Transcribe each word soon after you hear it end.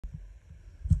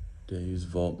Today's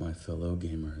Vault, my fellow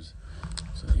gamers.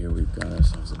 So here we've got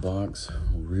ourselves a box,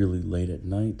 really late at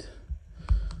night.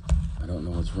 I don't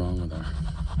know what's wrong with our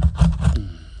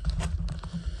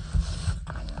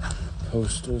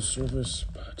postal service,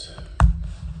 but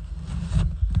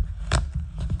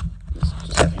this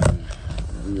just came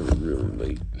really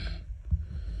late.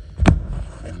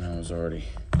 And I was already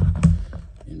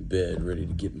in bed ready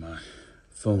to get my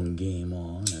phone game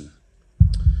on, and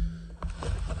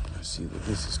I see that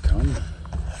this has come, so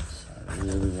I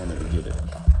really wanted to get it.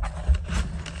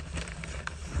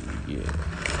 Yeah.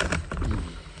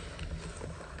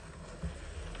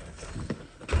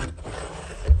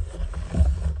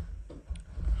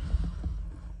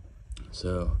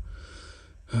 So,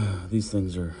 these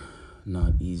things are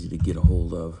not easy to get a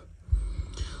hold of.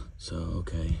 So,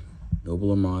 okay, Noble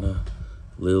Armada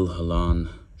Li Halan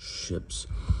ships.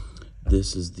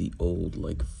 This is the old,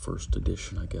 like, first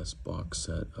edition, I guess, box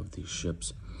set of these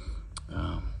ships.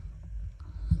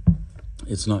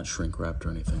 It's not shrink wrapped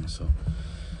or anything, so.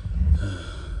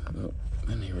 Oh,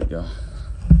 and here we go.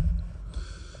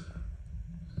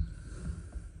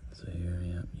 So here,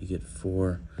 yeah, you get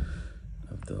 4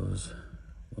 of those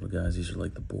little guys. These are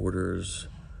like the borders.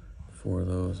 4 of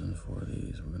those and 4 of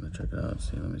these. We're gonna check it out.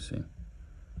 See, let me see.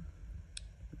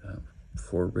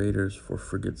 4 raiders, 4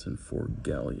 frigates, and 4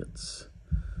 galleots.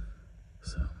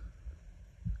 So,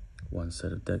 1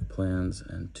 set of deck plans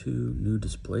and 2 new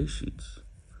display sheets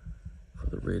for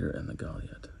the raider and the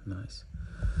galleot. Nice.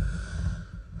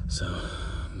 So,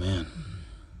 man,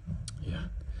 yeah,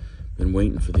 been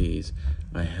waiting for these.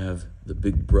 I have the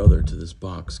big brother to this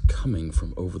box coming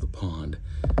from over the pond.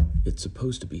 It's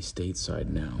supposed to be stateside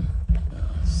now,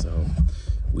 so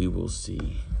we will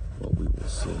see what we will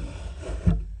see.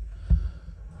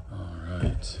 All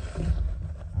right.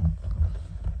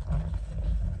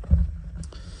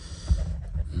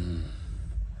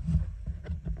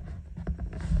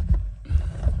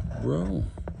 Bro.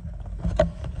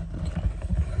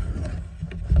 Okay.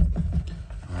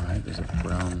 All right, there's a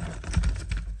brown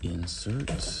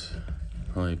insert.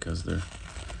 Probably because there's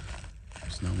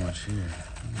not much here.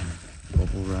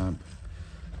 Bubble wrap.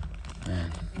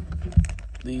 Man,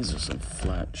 these are some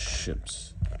flat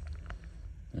ships.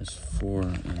 There's 4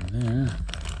 in there.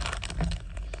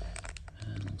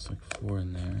 And looks like 4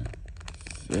 in there.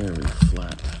 Very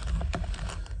flat.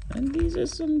 And these are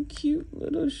some cute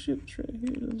little ships right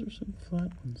here. Those are some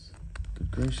flat ones.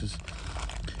 Good gracious.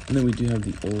 And then we do have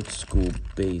the old school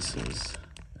bases.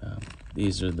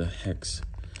 These are the hex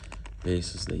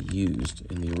bases they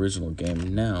used in the original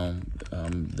game. Now,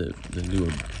 the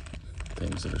newer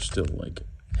things that are still like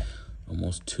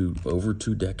almost over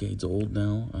 2 decades old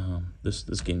now. This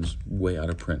game's way out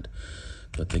of print,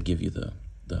 but they give you the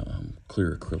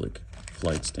clear acrylic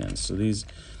flight stands. So these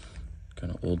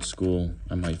kind of old school.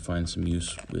 I might find some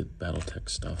use with BattleTech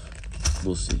stuff.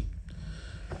 We'll see.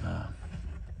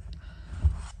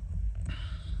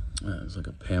 It's like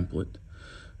a pamphlet.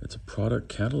 It's a product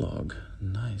catalog.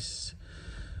 Nice.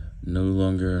 No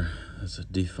longer as a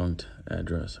defunct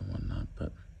address and whatnot,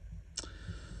 but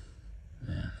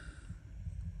man.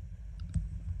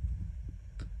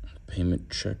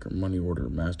 Payment check or money order,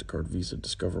 MasterCard, Visa,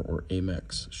 Discover, or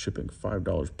Amex. Shipping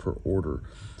 $5 per order,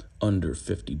 under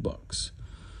 $50.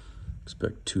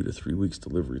 Expect 2 to 3 weeks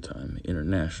delivery time.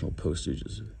 International postage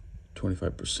is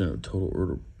 25% of total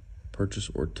order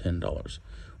purchase, or $10,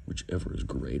 whichever is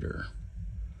greater.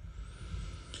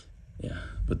 Yeah,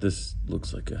 but this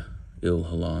looks like a Li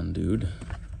Halan dude.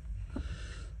 Oh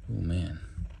man,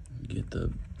 get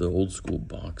the old school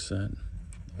box set,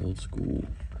 old school,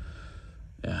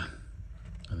 yeah,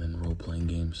 and then role-playing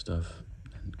game stuff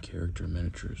and character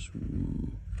miniatures.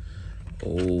 Ooh,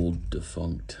 old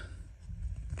defunct.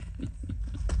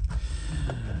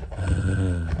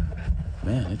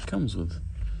 Man, it comes with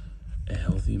a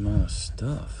healthy amount of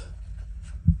stuff.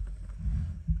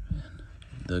 Man,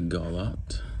 the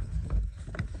galleot.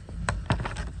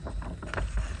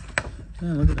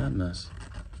 Man, look at that mess.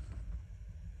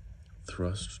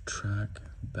 Thrust track,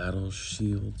 battle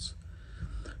shields.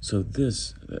 So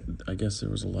this, I guess there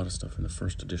was a lot of stuff in the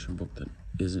first edition book that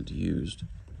isn't used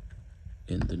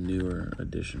in the newer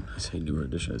edition. I say newer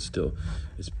edition, it's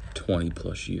 20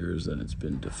 plus years that it's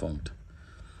been defunct.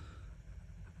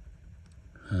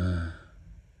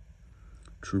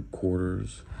 Troop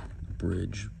quarters,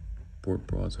 bridge, port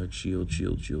broadside, shield.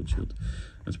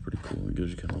 That's pretty cool. It gives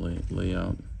you kind of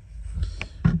layout.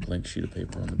 Blank sheet of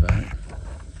paper on the back.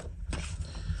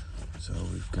 So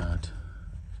we've got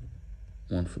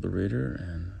one for the Raider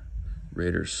and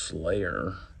Raider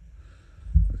Slayer.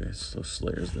 Okay, so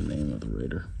Slayer's the name of the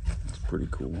Raider. It's pretty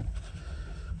cool.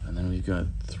 And then we've got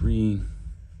 3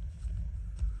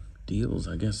 deals.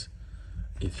 I guess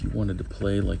if you wanted to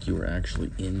play like you were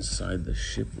actually inside the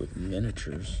ship with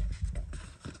miniatures.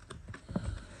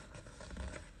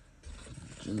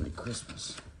 Jiminy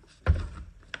Christmas.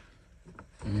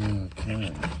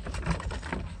 Okay.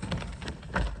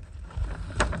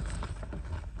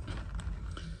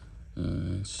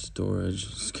 Storage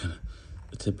is kind of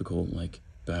a typical like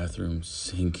bathroom,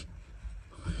 sink,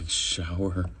 like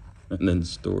shower, and then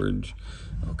storage.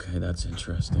 Okay, that's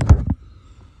interesting.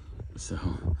 So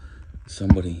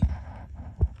somebody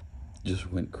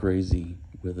just went crazy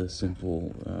with a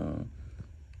simple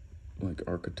like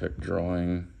architect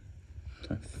drawing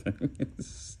type thing. It's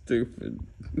stupid.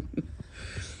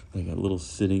 They got little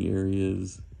sitting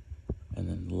areas and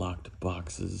then locked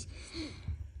boxes.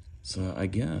 So I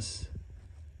guess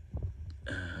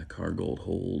cargo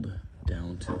hold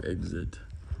down to exit.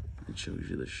 It shows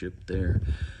you the ship there.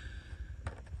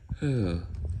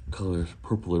 Colors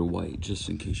purple or white, just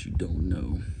in case you don't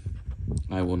know.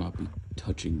 I will not be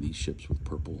touching these ships with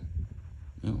purple.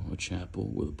 Oh, a chapel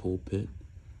with a pulpit.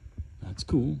 That's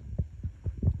cool.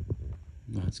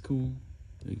 That's cool.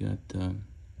 They got,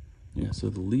 yeah, so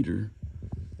the leader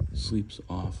sleeps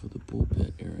off of the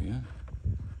pulpit area.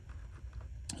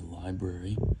 A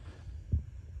library.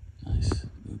 Nice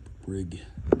rig.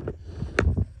 And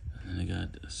then they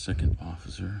got a second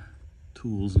officer.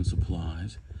 Tools and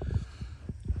supplies.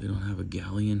 They don't have a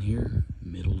galley in here.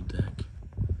 Middle deck.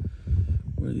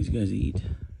 Where do these guys eat?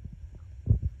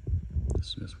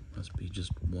 This must be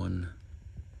just one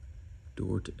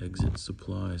door to exit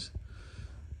supplies.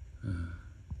 And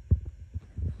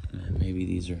maybe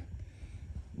these are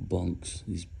bunks.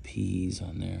 These P's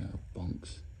on there are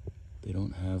bunks. They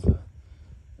don't have a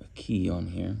key on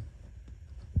here.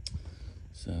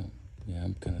 So, yeah,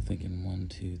 I'm kind of thinking 1,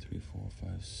 2, 3, 4,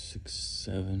 5, 6,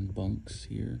 7 bunks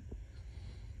here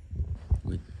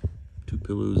with 2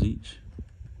 pillows each.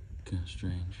 Kind of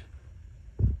strange.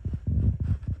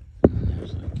 And then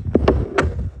there's like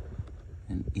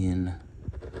an inn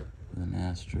with an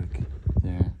asterisk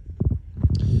there.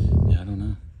 Yeah, I don't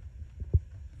know.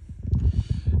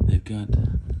 They've got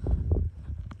a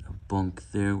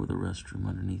bunk there with a restroom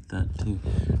underneath that too.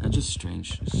 Just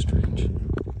strange,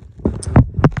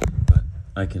 But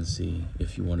I can see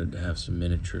if you wanted to have some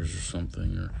miniatures or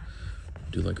something, or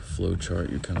do like a flow chart,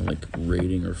 you're kind of like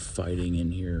raiding or fighting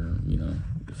in here, you know,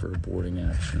 for a boarding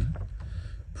action.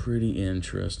 Pretty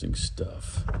interesting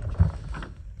stuff.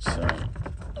 So,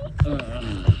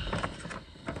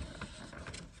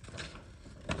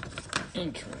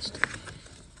 interesting.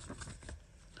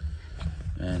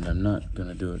 And I'm not going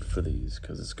to do it for these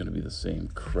because it's going to be the same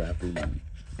crappy,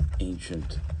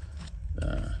 ancient,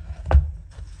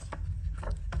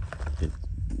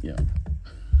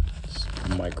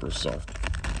 Microsoft.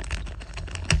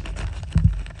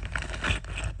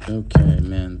 Okay,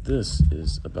 man, this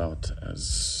is about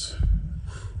as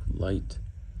light.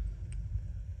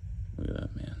 Look at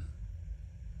that, man.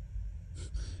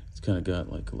 It's kind of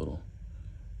got like a little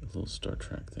Star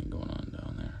Trek thing going on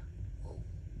down there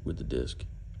with the disc.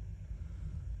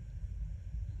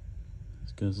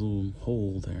 It's got a little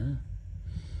hole there.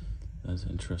 That's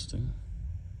interesting.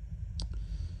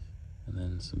 And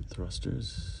then some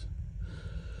thrusters.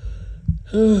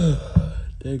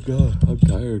 Thank God, I'm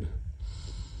tired.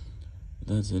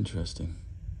 That's interesting.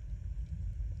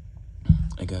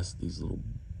 I guess these little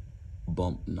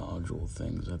bump nodule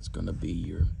things, that's gonna be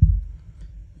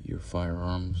your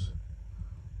firearms,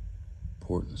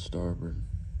 port and starboard.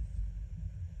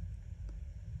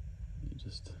 You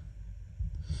just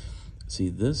see,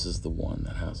 this is the one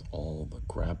that has all the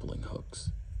grappling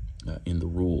hooks in the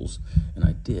rules, and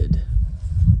I did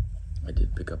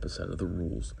pick up a set of the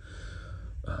rules.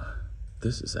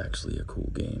 This is actually a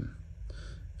cool game.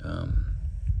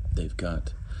 They've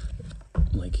got,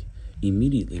 like,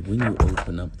 immediately when you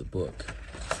open up the book,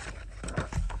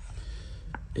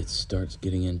 it starts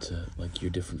getting into, like, your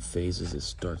different phases. It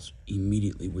starts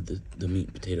immediately with the meat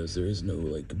and potatoes. There is no,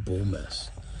 like, bull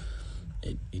mess.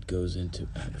 It goes into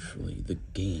actually the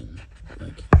game,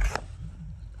 like,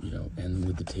 you know, and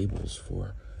with the tables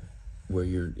for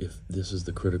where if this is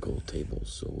the critical table,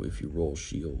 so if you roll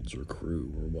shields or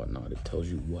crew or whatnot, it tells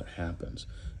you what happens.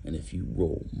 And if you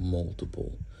roll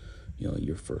multiple, you know,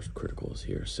 your first critical is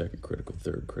here, second critical,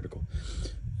 third critical,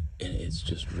 and it's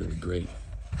just really great.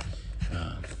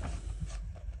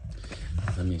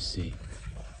 Let me see,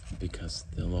 because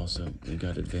they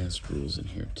got advanced rules in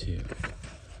here too,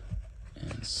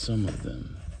 and some of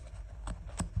them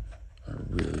are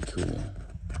really cool.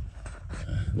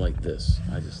 Like this,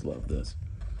 I just love this.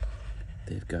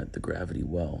 They've got the gravity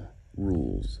well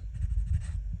rules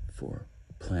for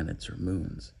planets or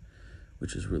moons,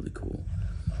 which is really cool.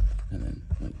 And then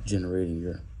like generating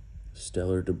your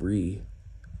stellar debris.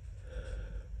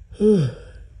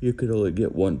 You could only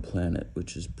get one planet,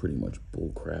 which is pretty much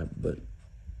bullcrap, but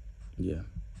yeah.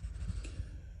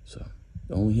 So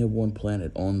I only have one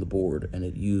planet on the board, and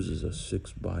it uses a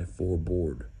 6x4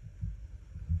 board.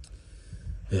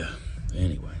 Yeah,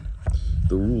 anyway,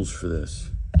 the rules for this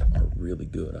are really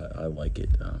good. I like it.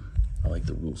 I like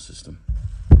the rule system.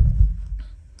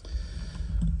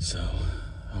 So,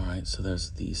 all right, so there's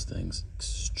these things.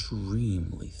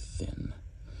 Extremely thin.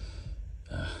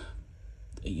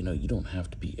 You know, you don't have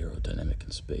to be aerodynamic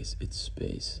in space. It's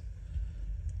space.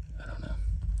 I don't know.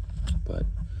 But,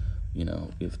 you know,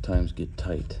 if times get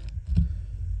tight,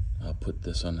 I'll put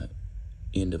this on the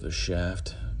end of a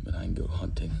shaft, and I can go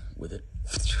hunting with it.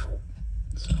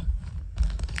 So,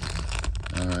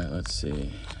 all right, let's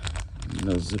see.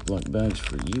 No Ziploc bags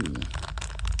for you.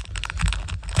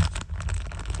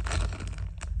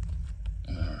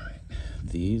 All right.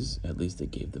 These, at least they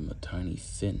gave them a tiny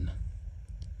fin.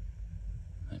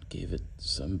 That gave it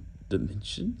some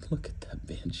dimension. Look at that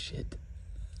man shit.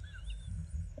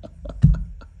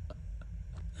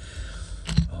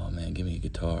 Oh man, give me a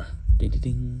guitar. Ding ding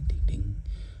ding ding ding.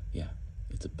 Yeah,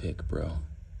 it's a pick, bro.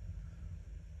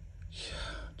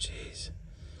 Yeah, jeez.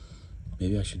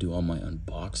 Maybe I should do all my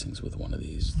unboxings with one of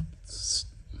these.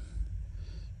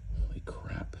 Holy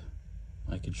crap.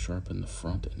 I could sharpen the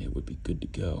front and it would be good to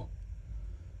go.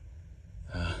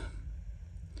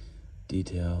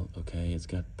 Detail, okay, it's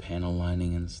got panel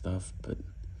lining and stuff, but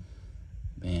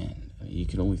man, you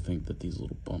can only think that these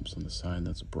little bumps on the side,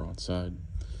 that's a broadside.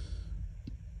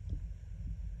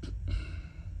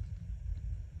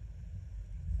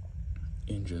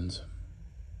 Engines,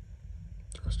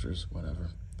 thrusters,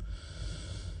 whatever.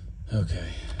 Okay,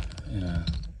 yeah,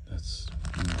 that's...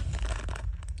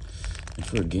 And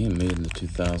for a game made in the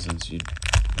 2000s,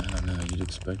 I don't know, you'd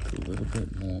expect a little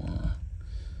bit more.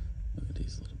 Look at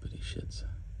these little bitty shits.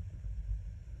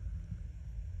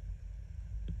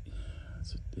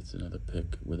 It's another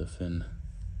pick with a fin.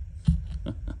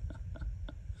 Of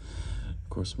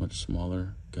course, much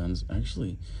smaller guns.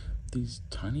 Actually, these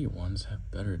tinier ones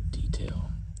have better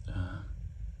detail.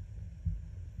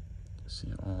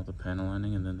 See all the panel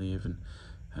lining, and then they even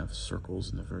have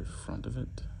circles in the very front of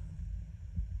it.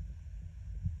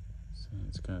 See,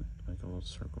 it's got like a little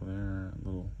circle there, a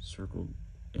little circle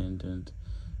indent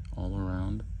all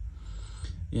around.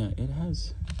 Yeah, it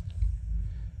has,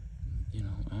 you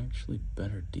know, actually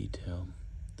better detail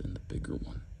than the bigger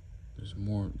one. There's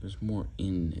more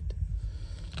in it,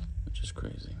 which is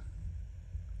crazy.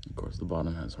 Of course, the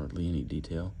bottom has hardly any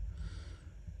detail.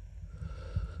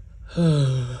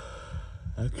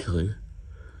 Actually,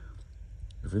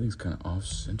 everything's kind of off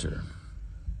center.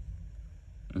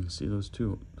 And see those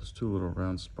two little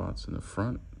round spots in the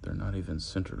front? They're not even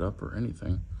centered up or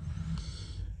anything.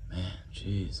 Man,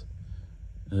 jeez.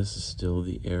 This is still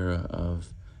the era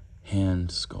of hand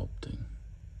sculpting,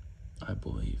 I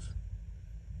believe.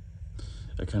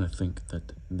 I kind of think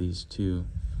that these two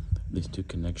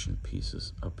connection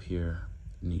pieces up here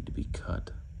need to be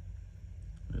cut.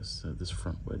 This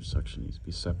front wedge section needs to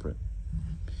be separate.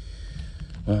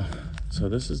 So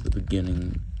this is the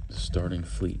beginning, starting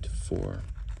fleet for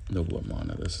Noble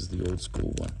Armada. This is the old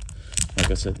school one. Like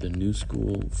I said, the new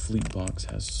school fleet box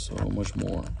has so much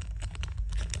more.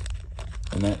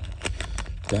 And that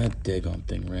daggone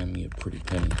thing ran me a pretty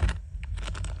penny.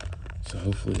 So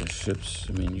hopefully the ships,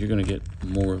 I mean, you're going to get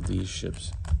more of these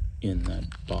ships in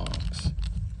that box.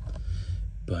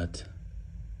 But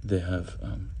they have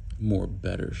more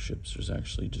better ships. There's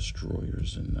actually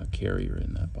destroyers and a carrier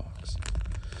in that box.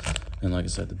 And like I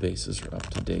said, the bases are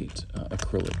up-to-date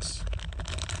acrylics,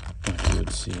 like you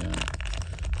would see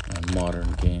on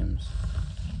modern games.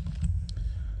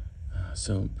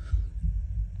 So,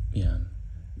 yeah,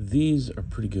 these are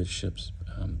pretty good ships.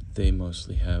 They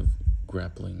mostly have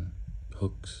grappling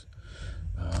hooks.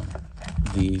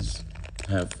 These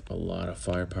have a lot of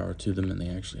firepower to them, and they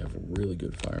actually have really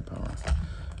good firepower.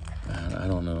 And I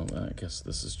don't know, I guess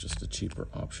this is just a cheaper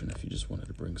option. If you just wanted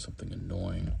to bring something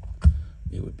annoying,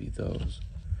 it would be those.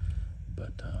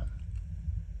 But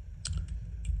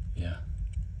yeah,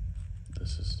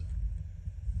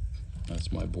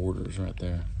 that's my borders right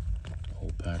there, a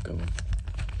whole pack of them.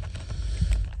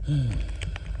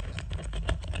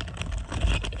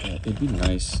 Yeah, it'd be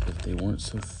nice if they weren't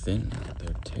so thin.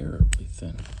 They're terribly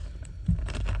thin.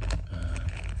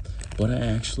 But I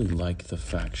actually like the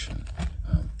faction.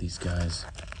 These guys.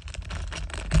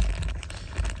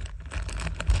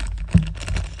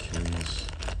 Curious.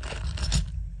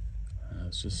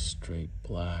 It's just straight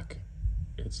black.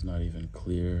 It's not even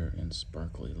clear and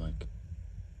sparkly like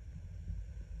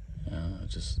It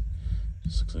just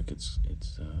looks like it's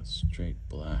straight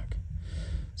black.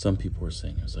 Some people were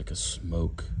saying it was like a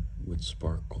smoke with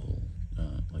sparkle,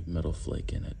 like metal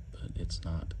flake in it, but it's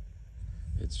not.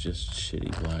 It's just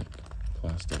shitty black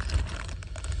plastic.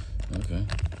 Okay,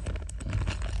 well,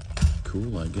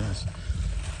 cool, I guess.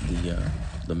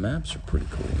 The maps are pretty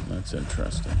cool. That's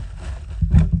interesting.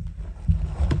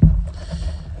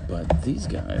 But these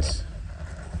guys,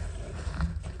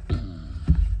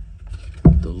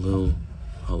 the Li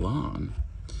Halan,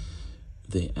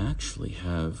 they actually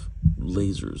have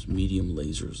lasers, medium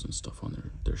lasers and stuff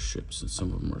on their ships, and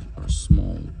some of them are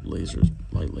small lasers,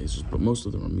 light lasers, but most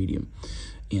of them are medium.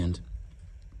 And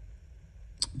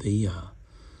they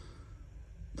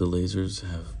the lasers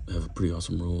have pretty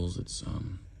awesome rules. It's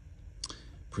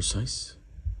precise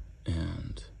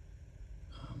and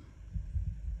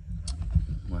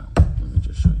well, let me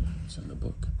just show you. It's in the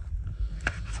book.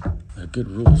 Good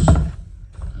rules.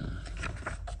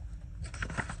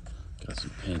 Got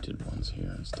some painted ones here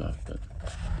and stuff, but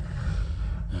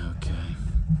okay.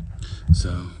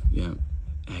 So yeah,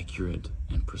 accurate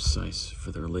and precise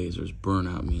for their lasers.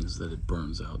 Burnout means that it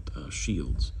burns out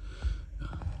shields.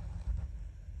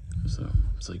 So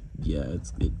it's like, yeah,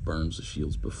 it burns the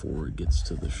shields before it gets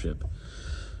to the ship.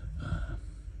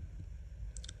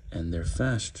 And they're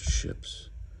fast ships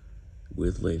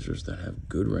with lasers that have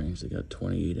good range. They got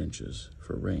 28 inches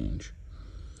for range.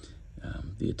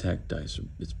 The attack dice,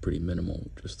 it's pretty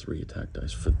minimal, just 3 attack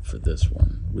dice for this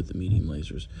one with the medium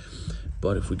lasers.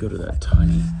 But if we go to that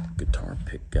tiny guitar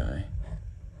pick guy,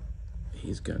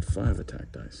 he's got 5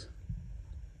 attack dice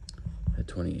at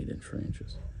 28-inch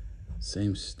ranges.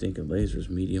 Same stinking lasers,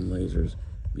 medium lasers,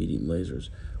 medium lasers.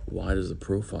 Why does the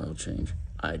profile change?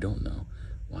 I don't know.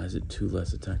 Why is it 2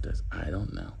 less attack dice? I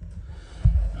don't know.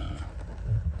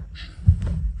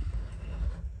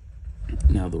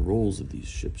 Now the roles of these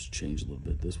ships change a little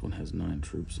bit. This one has 9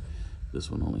 troops. This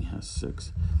one only has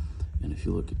 6. And if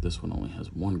you look at this one, only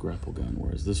has 1 grapple gun,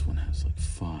 whereas this one has like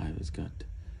 5. It's got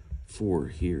 4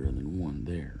 here and then 1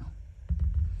 there.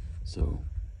 So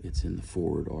it's in the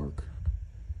forward arc,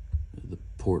 the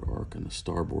port arc, and the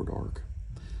starboard arc.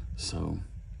 So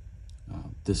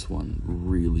this one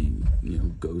really,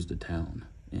 goes to town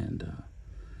and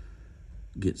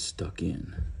gets stuck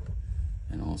in.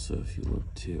 And also, if you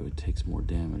look too, it takes more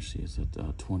damage. See, it's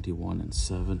at 21 and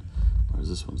 7, whereas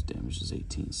this one's damage is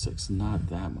 18-6. Not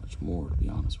that much more, to be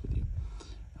honest with you.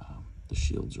 The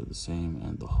shields are the same,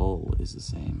 and the hull is the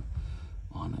same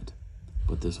on it.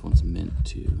 But this one's meant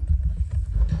to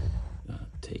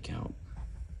take out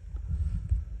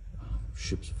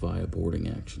ships via boarding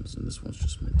actions, and this one's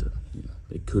just meant to,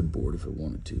 they could board if it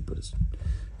wanted to, but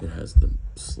it has the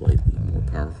slightly more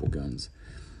powerful guns.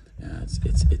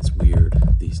 It's weird,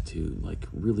 these two. Like,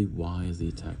 really, why is the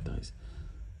attack dice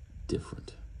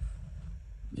different?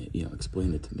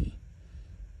 Explain it to me.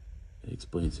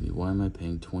 Explain it to me. Why am I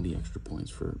paying 20 extra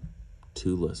points for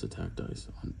 2 less attack dice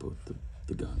on both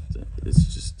the guns?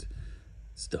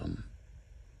 It's dumb.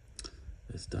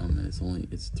 It's dumb, and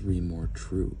it's 3 more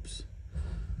troops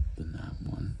than that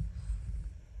one.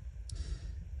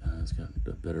 It's got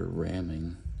a better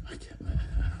ramming. I don't know.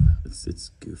 It's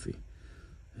goofy.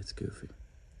 It's goofy.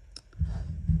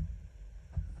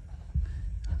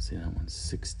 See, that one's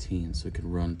 16, so it can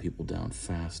run people down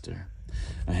faster.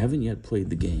 I haven't yet played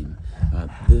the game.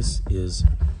 This is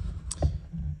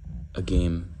a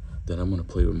game that I'm going to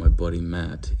play with my buddy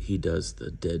Matt. He does the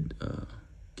Dead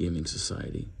Gaming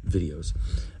Society videos.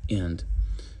 And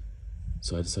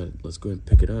so I decided, let's go ahead and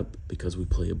pick it up, because we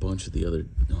play a bunch of the other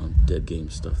Dead Game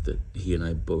stuff that he and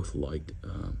I both liked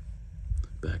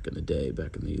back in the day,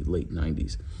 back in the late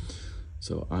 90s.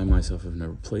 So I myself have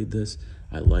never played this.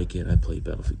 I like it. I played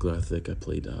Battlefield Gothic. I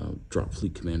played Drop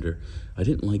Fleet Commander. I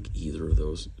didn't like either of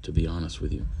those, to be honest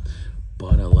with you.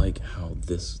 But I like how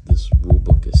this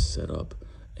rulebook is set up,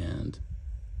 and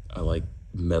I like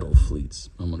metal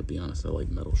fleets. I'm going to be honest. I like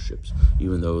metal ships,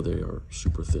 even though they are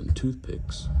super thin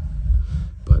toothpicks.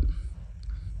 But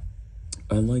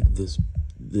I like this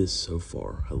so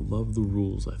far. I love the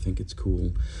rules. I think it's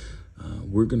cool.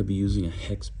 We're going to be using a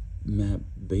hex map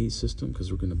based system,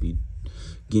 because we're going to be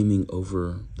gaming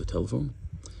over the telephone,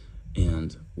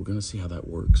 and we're going to see how that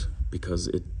works, because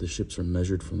the ships are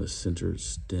measured from the center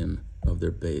stem of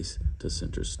their base to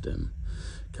center stem,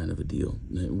 kind of a deal,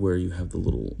 where you have the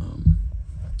little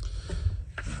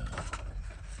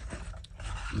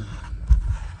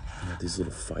these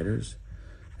little fighters,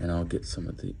 and I'll get some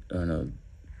of the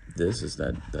this is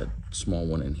that small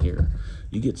one in here.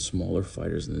 You get smaller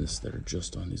fighters than this that are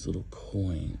just on these little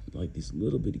coin, like these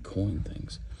little bitty coin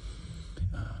things.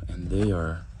 And they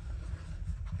are,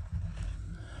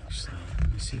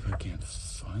 see if I can't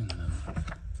find them.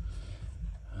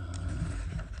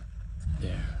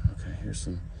 There. Okay, here's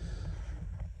some.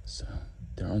 So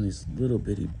they're on these little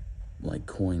bitty, like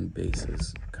coin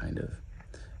bases, kind of.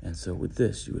 And so with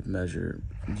this, you would measure.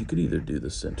 You could either do the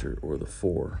center or the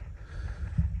 4.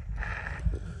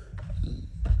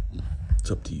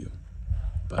 It's up to you.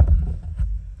 But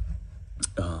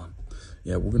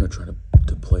yeah, we're gonna try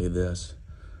to play this.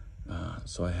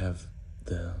 So I have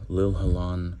the Li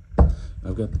Halan.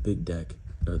 I've got the big deck,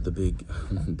 or the big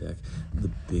deck, the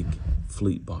big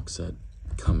fleet box set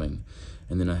coming,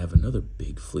 and then I have another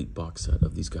big fleet box set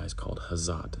of these guys called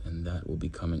Hazat, and that will be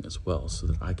coming as well, so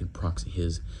that I can proxy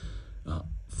his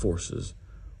forces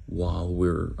while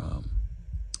we're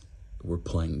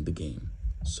playing the game,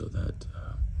 so that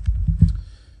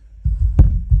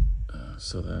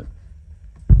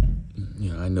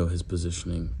you know, I know his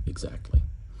positioning exactly.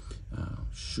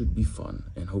 Should be fun,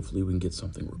 and hopefully we can get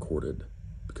something recorded,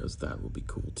 because that will be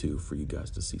cool too for you guys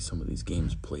to see some of these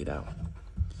games played out.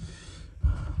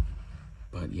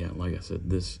 But yeah, like I said,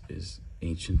 this is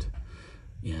ancient,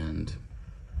 and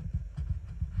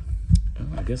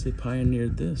I guess they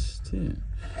pioneered this too.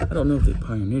 I don't know if they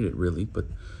pioneered it really, but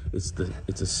it's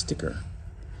a sticker,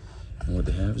 and what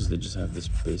they have is they just have this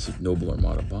basic Noble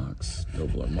Armada box,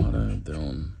 Noble Armada, their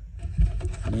own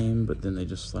name, but then they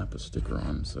just slap a sticker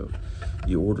on. So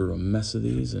you order a mess of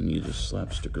these and you just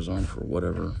slap stickers on for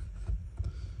whatever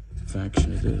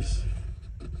faction it is.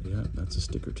 Yeah, that's a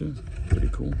sticker too. Pretty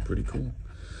cool, pretty cool.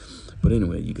 But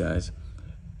anyway, you guys,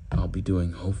 I'll be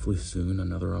doing hopefully soon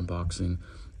another unboxing,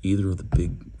 either of the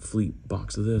big fleet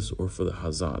box of this or for the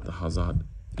Hazat. The Hazat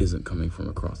isn't coming from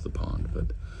across the pond,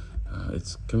 but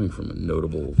it's coming from a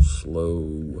notable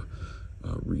slow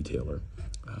retailer.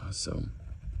 So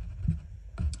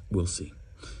we'll see.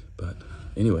 But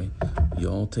anyway,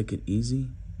 y'all take it easy.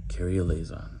 Carry a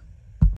liaison.